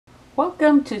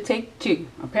Welcome to take two.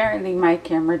 Apparently my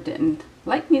camera didn't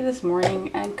like me this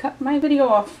morning and cut my video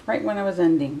off right when I was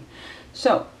ending.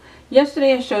 So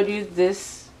yesterday I showed you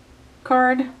this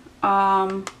card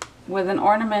with an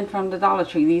ornament from the Dollar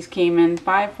Tree. These came in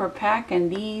 5 per pack, and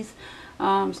these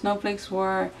snowflakes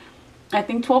were, I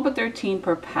think, 12 or 13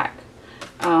 per pack.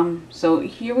 So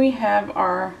here we have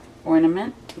our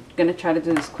ornament. I'm gonna try to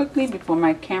do this quickly before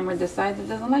my camera decides it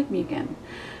doesn't like me again.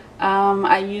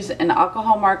 I use an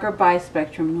alcohol marker by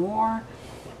Spectrum Noir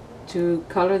to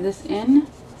color this in.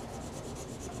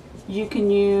 You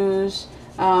can use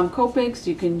Copics,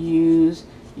 you can use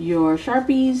your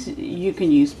Sharpies, you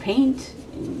can use paint,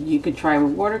 you could try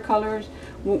with watercolors.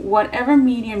 Whatever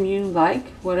medium you like,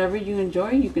 whatever you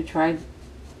enjoy, you could try.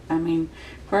 I mean,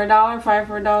 for $1, 5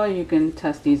 for $1, you can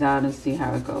test these out and see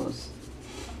how it goes.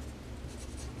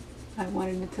 I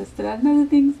wanted to test it out in other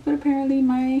things, but apparently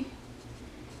my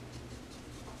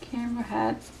camera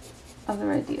had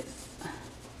other ideas.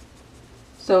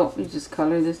 So you just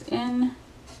color this in.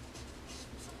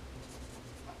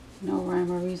 No rhyme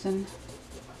or reason.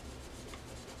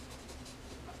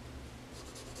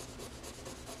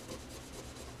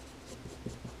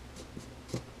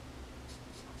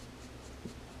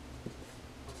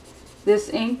 This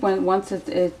ink, once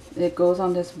it goes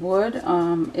on this wood,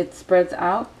 it spreads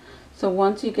out. So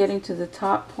once you get into the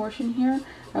top portion here,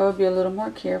 I would be a little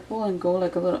more careful and go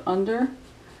like a little under,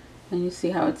 and you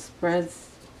see how it spreads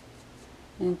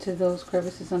into those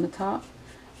crevices on the top.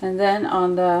 And then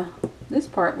on this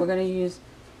part, we're going to use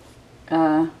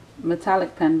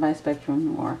metallic pen by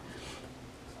Spectrum Noir.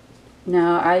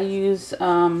 Now I use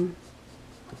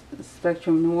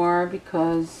Spectrum Noir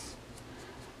because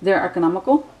they're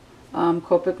economical.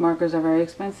 Copic markers are very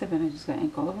expensive, and I just got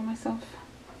ink all over myself.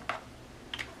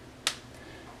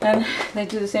 And they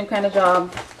do the same kind of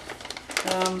job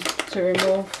to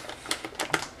remove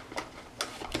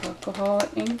alcohol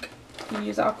ink. You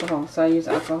use alcohol, so I use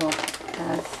alcohol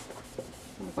as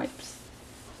wipes.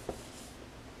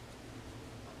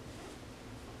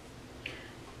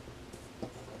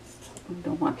 I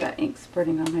don't want that ink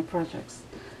spreading on my projects.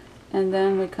 And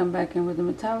then we come back in with the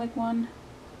metallic one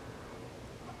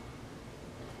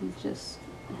and just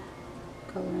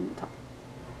color in the top.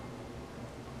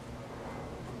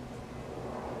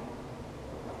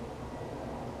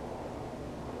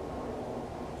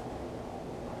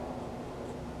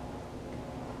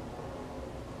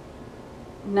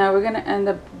 Now we're going to end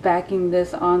up backing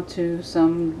this onto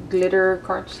some glitter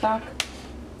cardstock.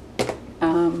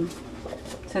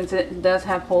 Since it does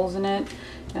have holes in it,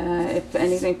 if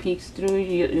anything peeks through,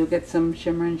 you'll get some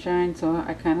shimmer and shine, so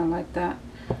I kind of like that.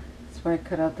 That's why I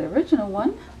cut out the original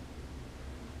one.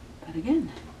 But again,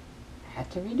 I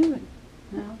had to redo it.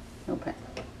 No pen.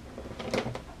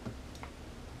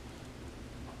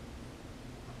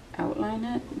 Outline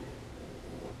it.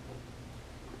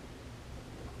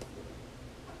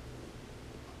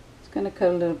 Going to cut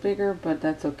a little bigger, but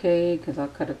that's okay because I'll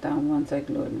cut it down once I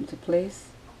glue it into place.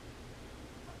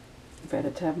 Better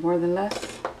to have more than less.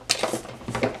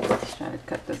 Let's try to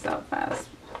cut this out fast.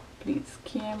 Please,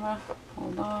 camera,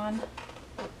 hold on.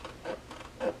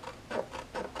 Sorry,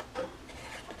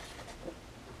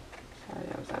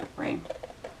 I was out of frame.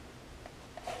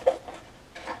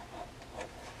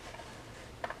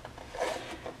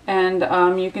 And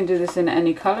you can do this in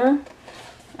any color.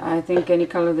 I think any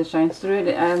color that shines through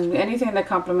it, and anything that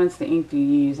complements the ink you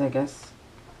use, I guess.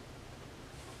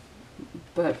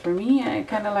 But for me, I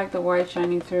kind of like the white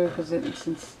shining through because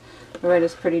since the red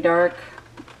is pretty dark,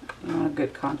 you want a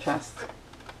good contrast.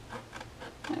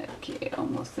 Okay,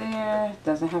 almost there.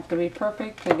 Doesn't have to be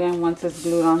perfect. Again, once it's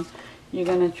glued on, you're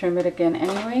going to trim it again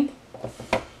anyway.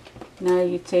 Now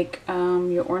you take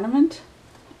your ornament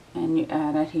and you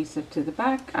add adhesive to the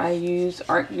back. I use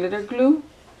art glitter glue.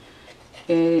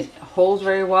 It holds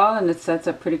very well and it sets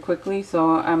up pretty quickly,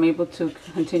 so I'm able to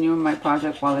continue with my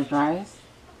project while it dries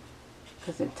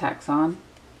because it tacks on.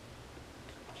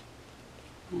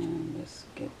 And just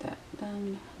get that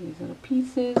done. These little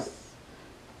pieces,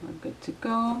 we're good to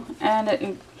go.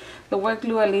 And the wet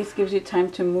glue at least gives you time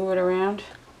to move it around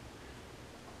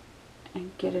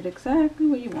and get it exactly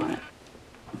where you want it.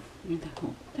 You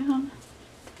hold it down,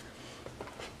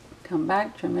 come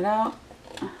back, trim it out.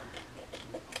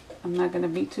 I'm not going to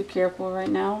be too careful right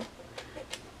now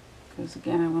because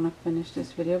again I want to finish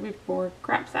this video before it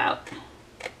craps out.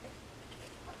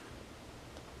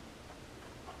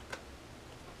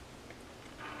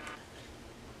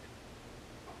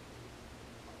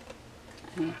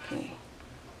 Okay.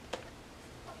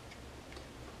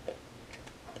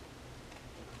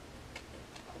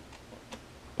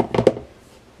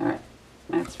 Alright,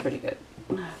 that's pretty good.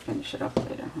 finish it up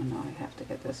later. I know I have to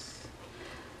get this.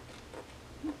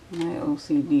 My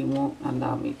OCD won't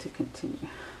allow me to continue.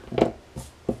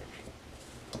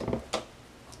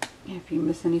 If you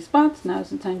miss any spots,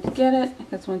 now's the time to get it,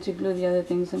 because once you glue the other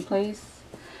things in place,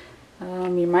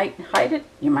 you might hide it,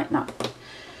 you might not.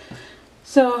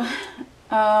 So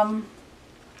I'm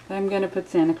going to put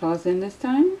Santa Claus in this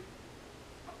time.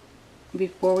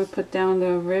 Before we put down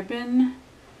the ribbon,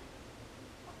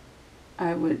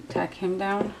 I would tack him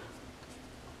down.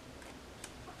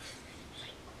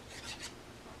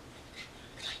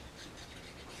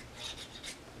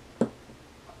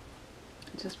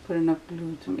 Just put enough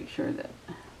glue to make sure that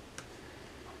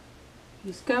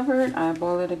he's covered.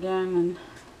 Eyeball it again and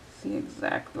see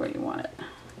exactly where you want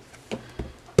it.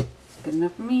 It's good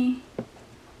enough for me.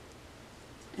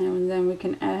 And then we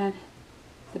can add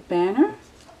the banner.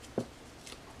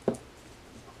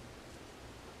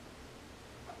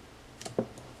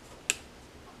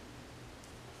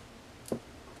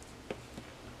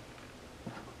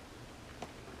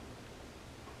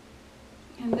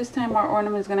 And this time our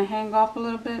ornament is going to hang off a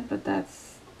little bit, but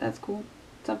that's cool.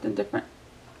 Something different.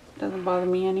 Doesn't bother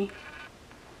me any.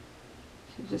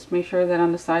 So just make sure that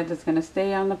on the side that's going to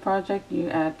stay on the project, you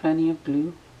add plenty of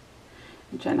glue.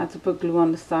 And try not to put glue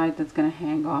on the side that's going to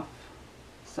hang off,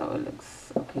 so it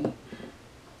looks okay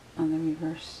on the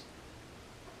reverse.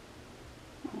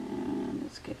 And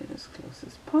let's get it as close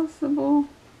as possible.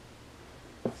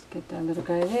 Let's get that little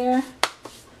guy there.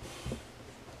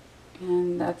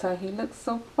 And that's how he looks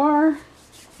so far.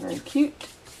 Very cute.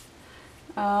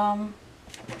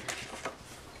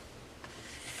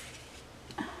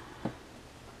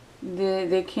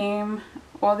 They came,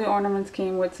 all the ornaments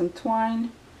came with some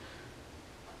twine.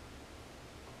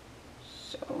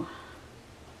 So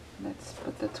let's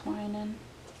put the twine in.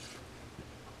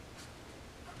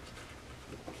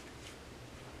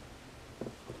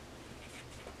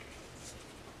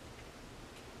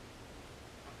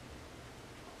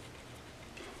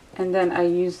 And then I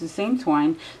use the same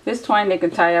twine. This twine they can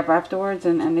tie up afterwards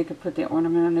and they could put the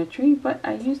ornament on their tree, but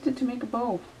I used it to make a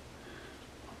bow.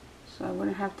 So I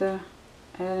wouldn't have to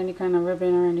add any kind of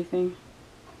ribbon or anything.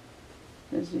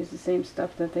 Just use the same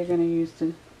stuff that they're going to use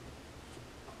to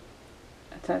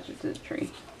attach it to the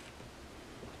tree.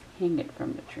 Hang it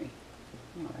from the tree.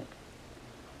 Alright.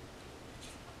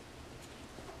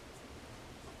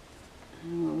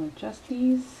 And we'll adjust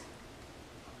these.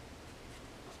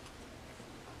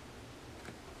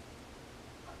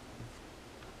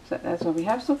 So that's what we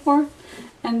have so far.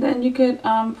 And then you could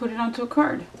put it onto a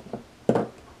card.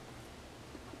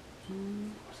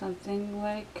 Something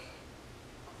like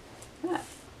that.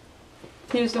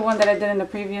 Here's the one that I did in the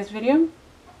previous video.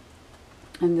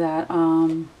 And that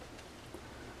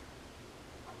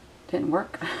didn't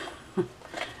work.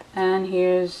 And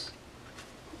here's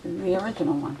the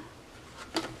original one.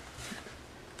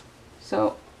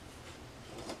 So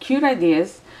cute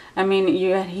ideas. I mean,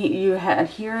 you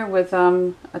adhere with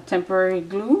a temporary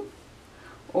glue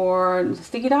or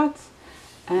sticky dots,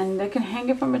 and they can hang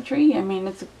it from a tree. I mean,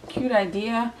 it's a cute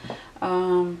idea.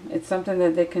 It's something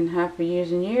that they can have for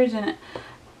years and years. And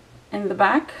in the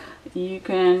back, you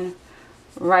can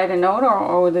write a note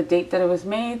or the date that it was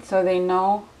made, so they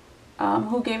know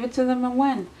who gave it to them and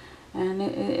when. And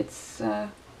it's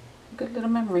a good little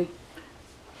memory.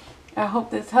 I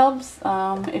hope this helps.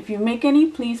 If you make any,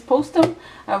 please post them.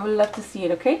 I would love to see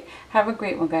it, okay? Have a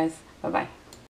great one, guys. Bye-bye.